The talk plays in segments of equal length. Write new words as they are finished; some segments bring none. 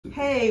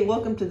Hey,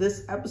 welcome to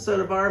this episode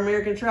of Our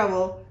American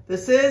Travel.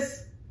 This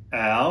is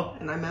Al.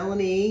 And I'm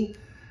Melanie.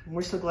 And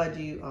we're so glad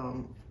you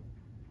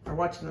are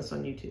watching us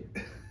on YouTube.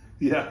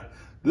 Yeah,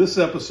 this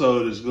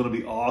episode is going to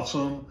be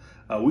awesome.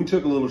 We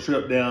took a little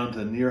trip down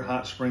to near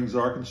Hot Springs,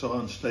 Arkansas,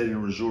 and stayed in a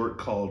resort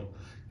called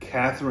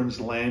Catherine's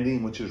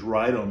Landing, which is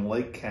right on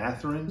Lake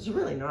Catherine. It's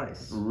really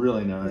nice.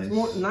 Really nice. It's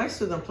more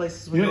nicer than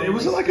places we it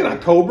was like in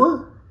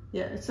October.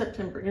 Yeah, it's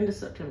September, end of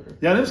September.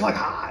 Yeah, and it was like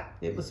hot.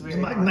 It was very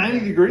hot. It was like hot,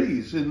 90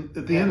 degrees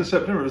at the end of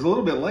September. It was a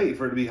little bit late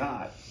for it to be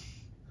hot.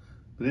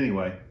 But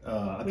anyway,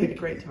 I we had a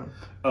great time.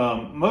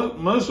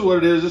 Most of what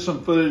it is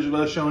some footage of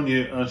us showing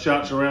you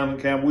shots around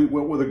the camp. We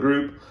went with a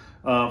group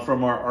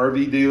from our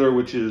RV dealer,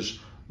 which is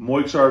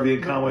Moix RV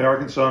in Conway,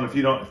 Arkansas. And if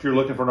you're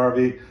looking for an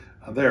RV,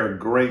 they're a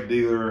great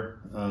dealer.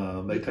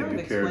 They take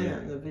good care of you. We kind of explain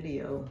it in the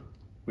video.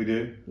 We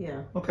do?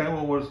 Yeah. Okay,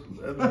 well,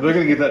 they're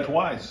going to get that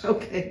twice.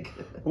 Okay,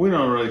 good. We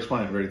don't really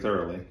explain it very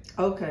thoroughly.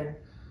 Okay.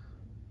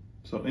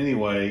 So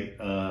anyway,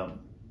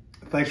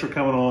 thanks for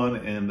coming on,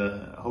 and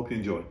I hope you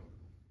enjoy.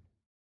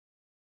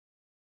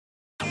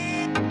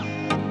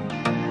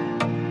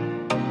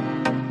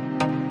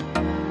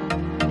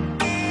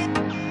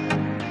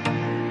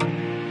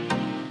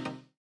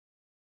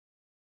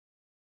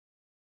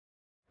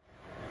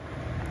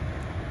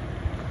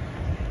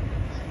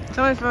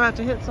 Tell me if I'm about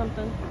to hit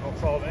something. Don't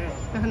fall down.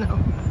 I know.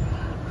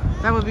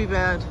 That would be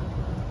bad.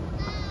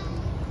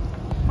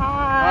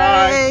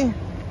 Hi.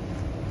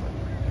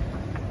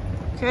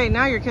 Okay,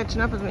 now you're catching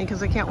up with me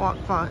because I can't walk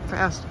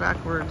fast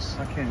backwards.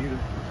 I can't either.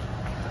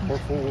 Or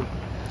forward.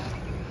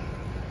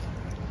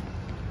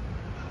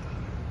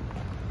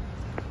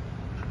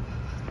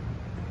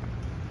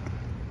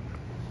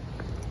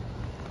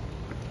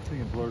 I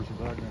think it blurs the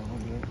background a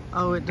little bit.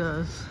 Oh, it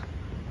does.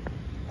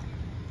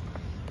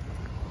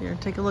 Here,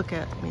 take a look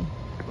at me.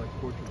 It's like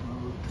portrait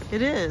mode.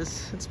 It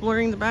is. It's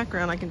blurring the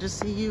background. I can just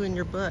see you and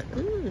your butt.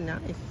 Ooh, nice.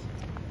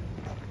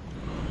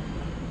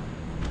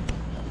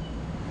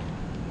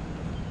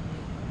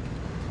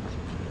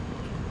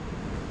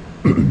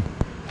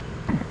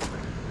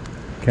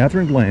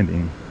 Catherine's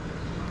Landing.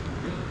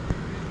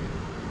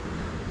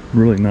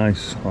 Really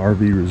nice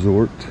RV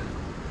resort.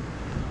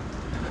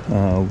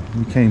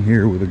 We came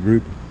here with a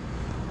group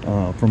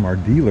from our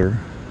dealer,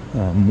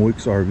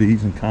 Moix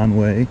RVs in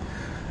Conway,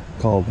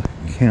 they call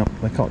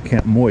it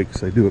Camp Moix.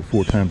 They do it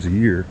 4 times a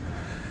year.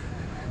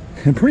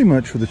 And pretty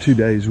much for the 2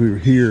 days we were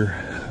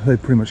here, they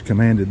pretty much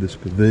commanded this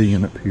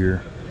pavilion up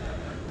here.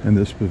 And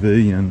this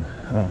pavilion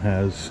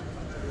has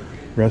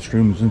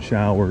restrooms and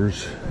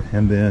showers,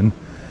 and then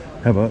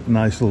have a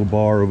nice little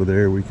bar over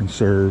there we can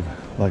serve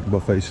like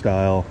buffet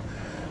style.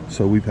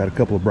 So we've had a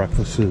couple of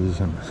breakfasts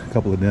and a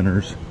couple of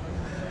dinners,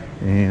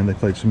 and they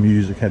played some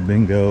music, had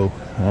bingo.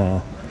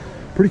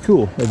 Pretty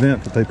cool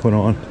event that they put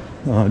on,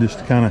 just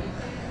to kind of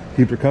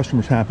keep their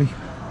customers happy.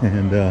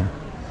 And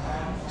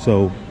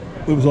so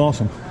it was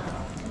awesome.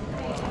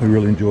 We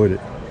really enjoyed it.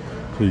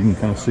 So you can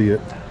kind of see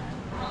it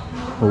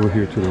over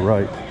here to the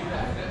right.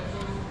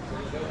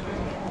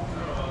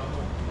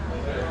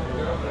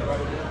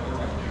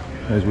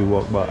 As we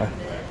walk by,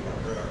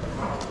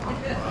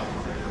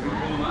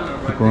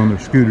 people are on their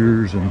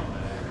scooters, and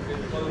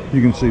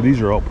you can see these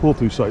are all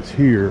pull-through sites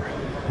here.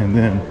 And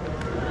then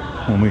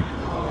when we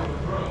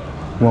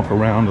walk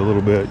around a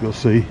little bit, you'll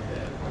see,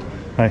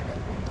 hey,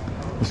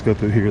 let's go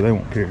through here. They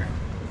won't care.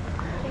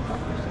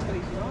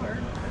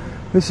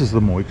 This is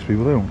the Moix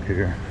people. They don't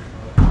care.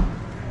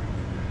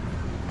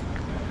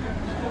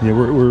 Yeah,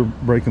 we're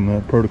breaking the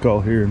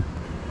protocol here and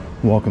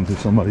walking through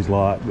somebody's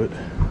lot, but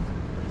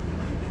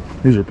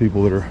these are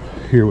people that are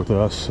here with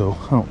us, so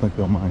I don't think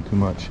they'll mind too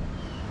much.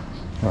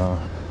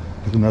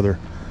 There's another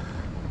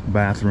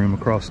bathroom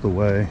across the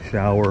way,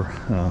 shower.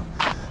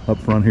 Up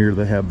front here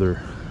they have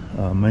their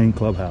main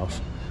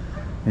clubhouse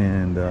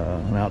and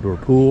an outdoor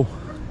pool,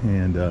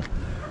 and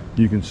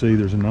you can see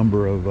there's a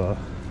number of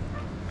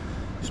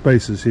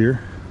spaces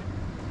here.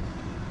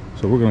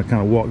 So we're going to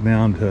kind of walk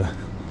down to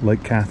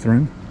Lake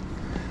Catherine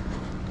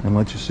and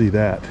let you see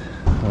that.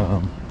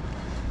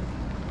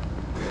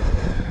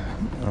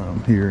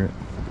 Here.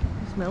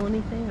 Smell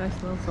anything? I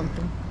smell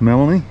something.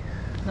 Melanie?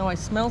 No, I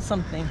smell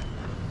something.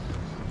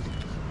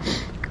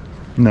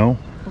 No.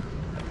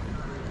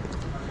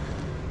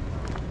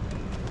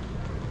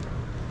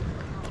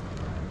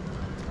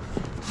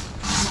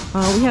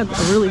 We had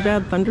a really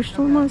bad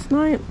thunderstorm last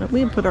night.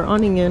 We had put our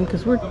awning in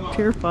because we're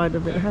terrified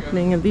of it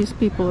happening. And these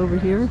people over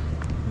here,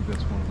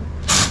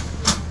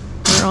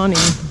 their awning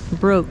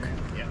broke.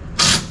 And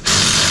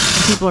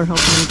people are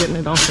helping them getting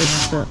it all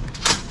fixed up.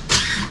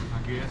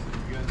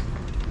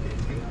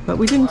 But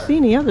we didn't see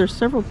any others.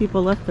 Several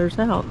people left theirs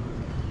out,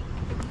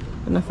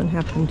 but nothing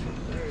happened.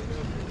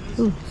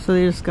 Ooh, so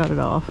they just got it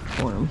off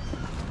for them.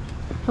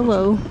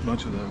 Hello.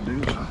 Bunch of them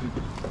dudes.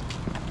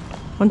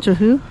 Bunch of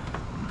who?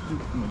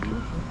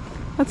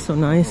 That's so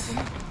nice.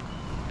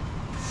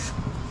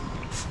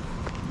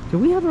 Do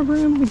we have a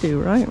room? We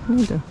do, right? We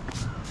need to.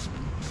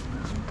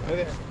 Hey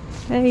there.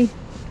 Hey.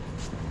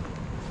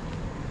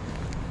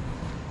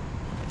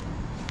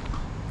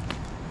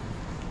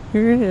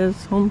 Here it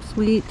is, home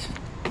sweet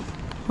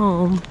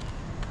home,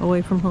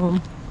 away from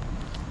home.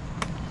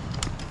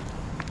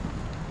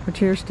 Our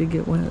chairs did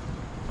get wet.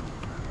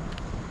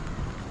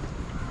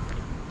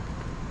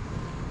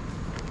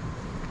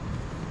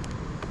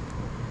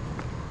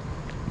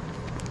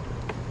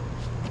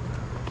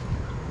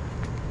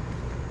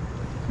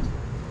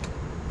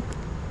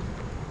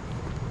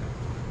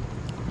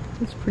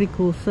 It's a pretty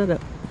cool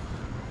setup.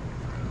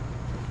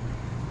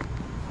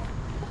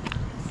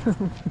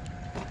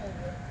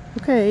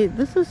 Okay,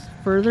 this is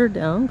further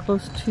down,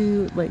 close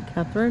to Lake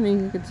Catherine,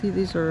 and you can see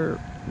these are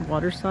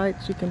water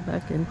sites you can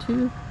back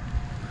into.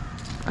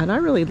 And I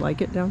really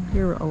like it down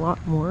here a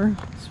lot more.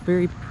 It's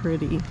very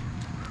pretty,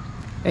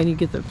 and you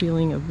get the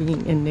feeling of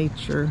being in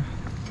nature.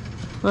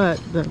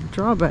 But the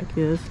drawback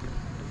is,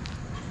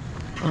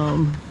 Good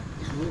morning.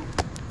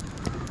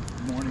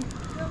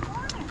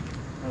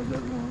 How's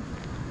everyone?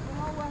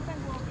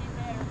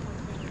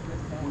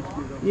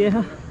 yeah.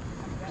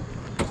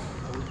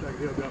 I wish I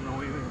could have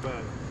know anything about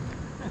it.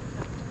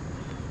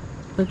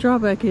 The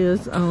drawback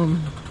is,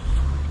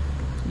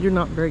 you're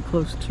not very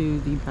close to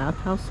the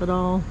bathhouse at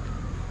all.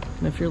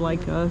 And if you're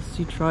like us,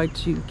 you try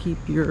to keep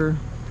your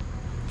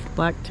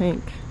black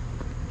tank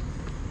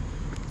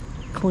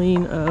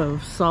clean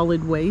of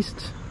solid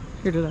waste.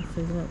 Here, did I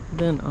say that?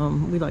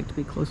 Then we like to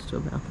be close to a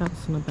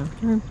bathhouse and a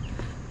bathroom,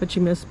 but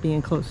you miss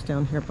being close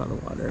down here by the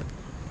water.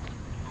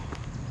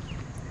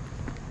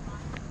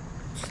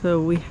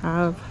 So they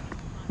have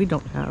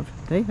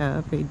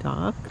a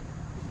dock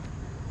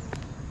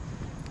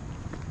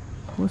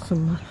with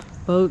some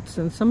boats,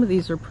 and some of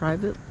these are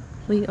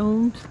privately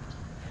owned.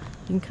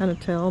 You can kind of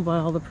tell by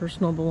all the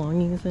personal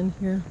belongings in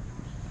here.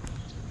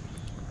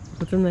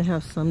 But then they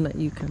have some that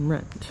you can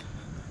rent.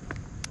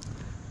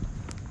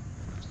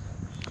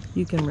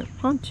 You can rent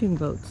pontoon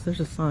boats. There's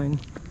a sign.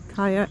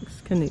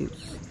 Kayaks,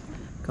 canoes,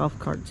 golf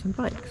carts, and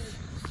bikes.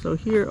 So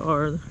here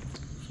are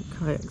some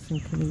kayaks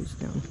and canoes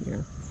down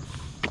here.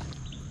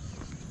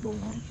 Boat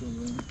launch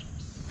over there.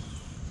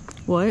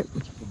 What?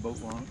 The boat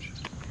launch.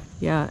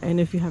 Yeah, and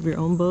if you have your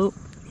own boat,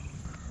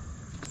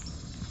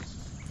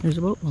 there's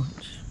a boat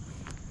launch.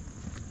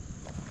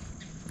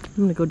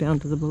 I'm gonna go down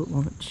to the boat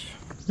launch.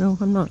 No,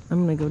 I'm not.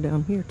 I'm gonna go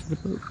down here to the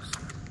boats.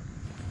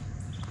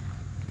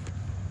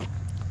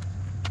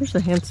 There's a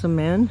handsome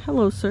man.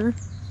 Hello, sir.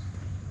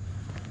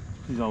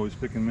 He's always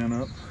picking men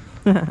up.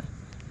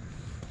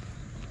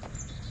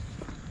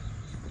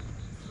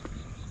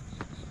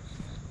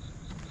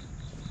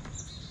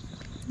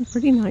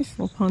 Pretty nice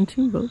little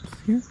pontoon boats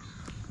here.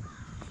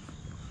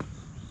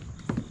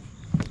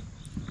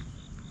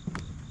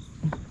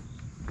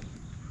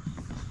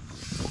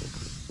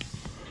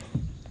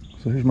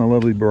 So here's my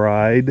lovely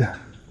bride.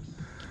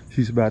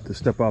 She's about to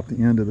step off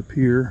the end of the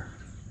pier,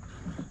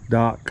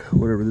 dock,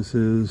 whatever this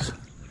is.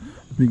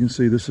 You can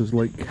see this is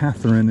Lake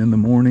Catherine in the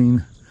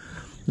morning.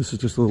 This is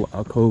just a little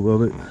alcove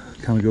of it.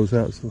 Kind of goes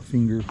out, so the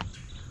finger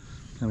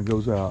kind of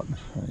goes out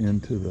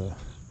into the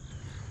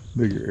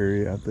bigger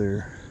area out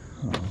there.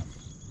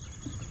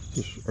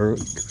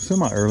 Just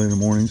semi-early in the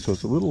morning, so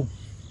it's a little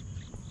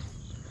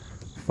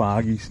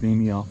foggy,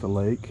 steamy off the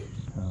lake.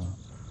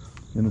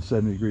 In the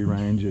 70-degree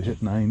range. It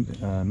hit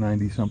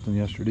 90 something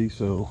yesterday,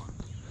 so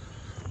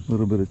a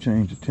little bit of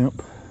change of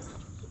temp.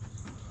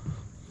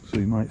 So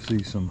you might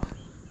see some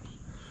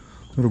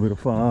little bit of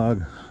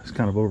fog. It's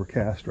kind of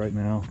overcast right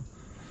now,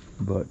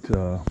 but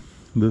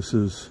this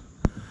is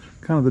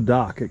kind of the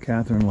dock at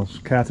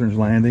Catherine's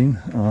Landing.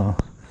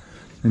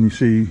 And you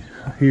see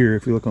here,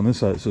 if you look on this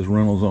side, it says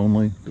rentals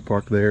only to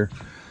park there.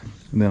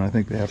 And then I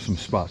think they have some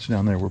spots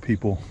down there where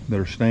people that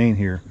are staying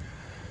here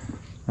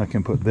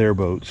can put their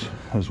boats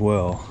as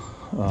well,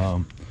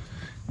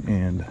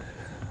 and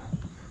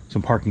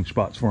some parking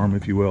spots for them,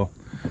 if you will,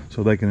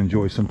 so they can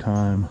enjoy some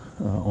time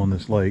on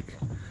this lake.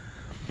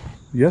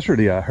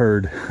 Yesterday I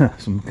heard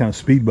some kind of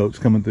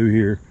speedboats coming through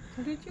here.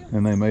 Did you?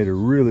 And they made a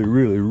really,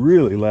 really,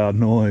 really loud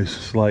noise.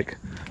 It's like,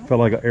 felt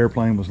like an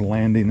airplane was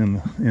landing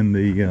in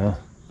the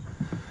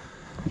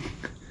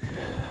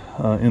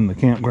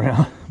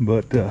campground,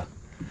 but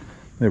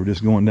they were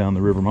just going down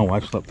the river. My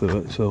wife slept through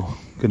it, so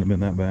couldn't have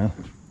been that bad.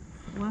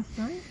 Last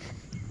night?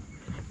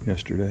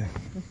 Yesterday.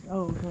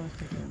 Oh, gosh,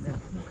 I can't nap.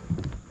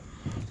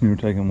 You were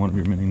taking one of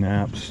your mini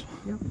naps.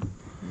 Yep.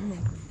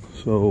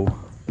 So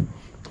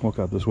walk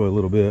out this way a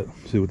little bit,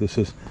 see what this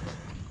is.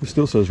 It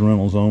still says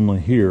rentals only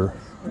here,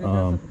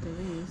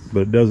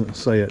 but it doesn't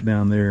say it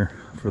down there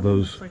for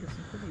those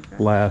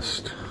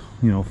last,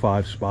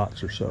 5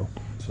 spots or so.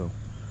 So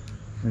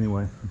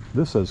anyway,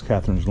 this says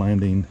Catherine's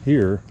Landing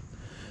here,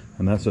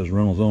 and that says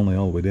rentals only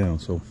all the way down.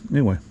 So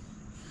anyway,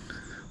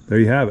 there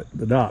you have it,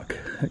 the dock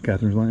at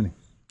Catherine's Landing.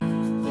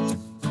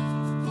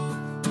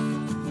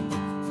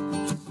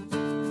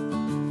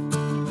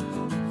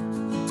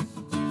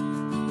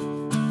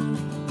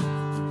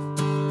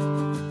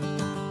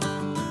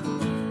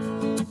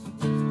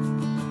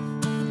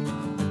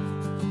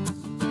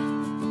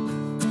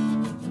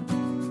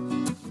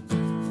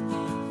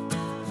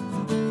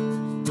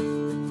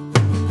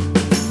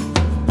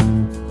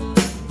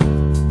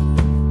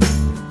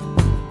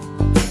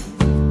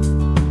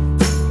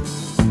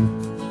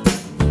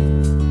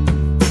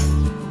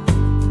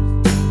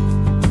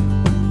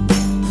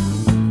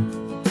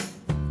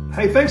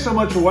 Hey, thanks so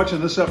much for watching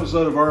this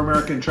episode of Our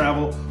American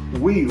Travel.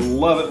 We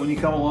love it when you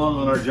come along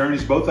on our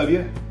journeys, both of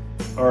you.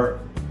 Or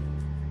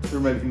there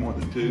may be more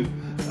than two.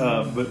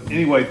 But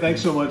anyway,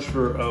 thanks so much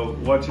for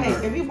watching.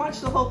 Hey, if you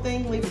watched the whole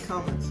thing, leave the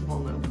comments.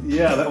 We'll know.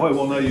 Yeah, that way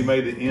we'll know you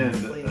made the end,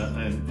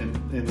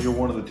 and you're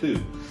one of the two.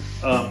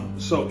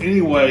 So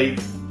anyway,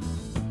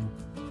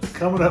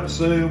 coming up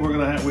soon,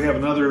 we have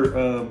another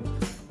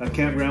a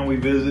campground we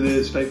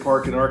visited, state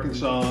park in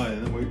Arkansas,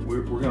 and then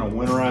we're going to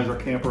winterize our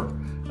camper.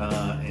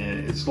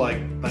 And it's like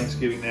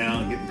Thanksgiving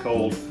now and getting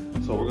cold,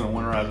 so we're going to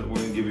winterize it. We're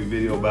going to give you a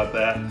video about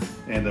that.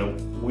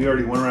 And we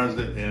already winterized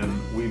it,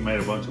 and we made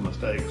a bunch of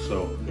mistakes.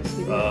 So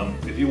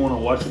if you want to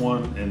watch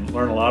one and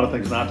learn a lot of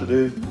things not to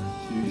do,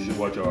 you should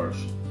watch ours.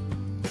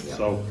 Yep.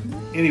 So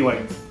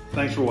anyway,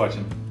 thanks for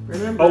watching.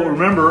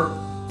 Remember,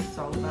 it's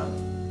all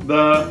about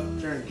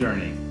the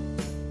journey.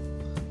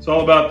 It's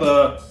all about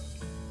the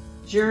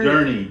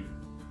journey.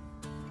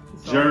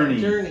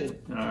 Journey.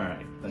 All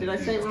right. Did I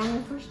say it wrong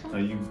the first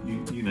time?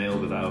 You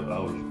nailed it. I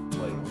was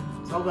late.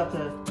 It's all about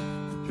the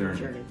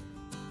journey.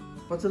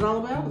 What's it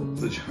all about?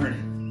 The journey.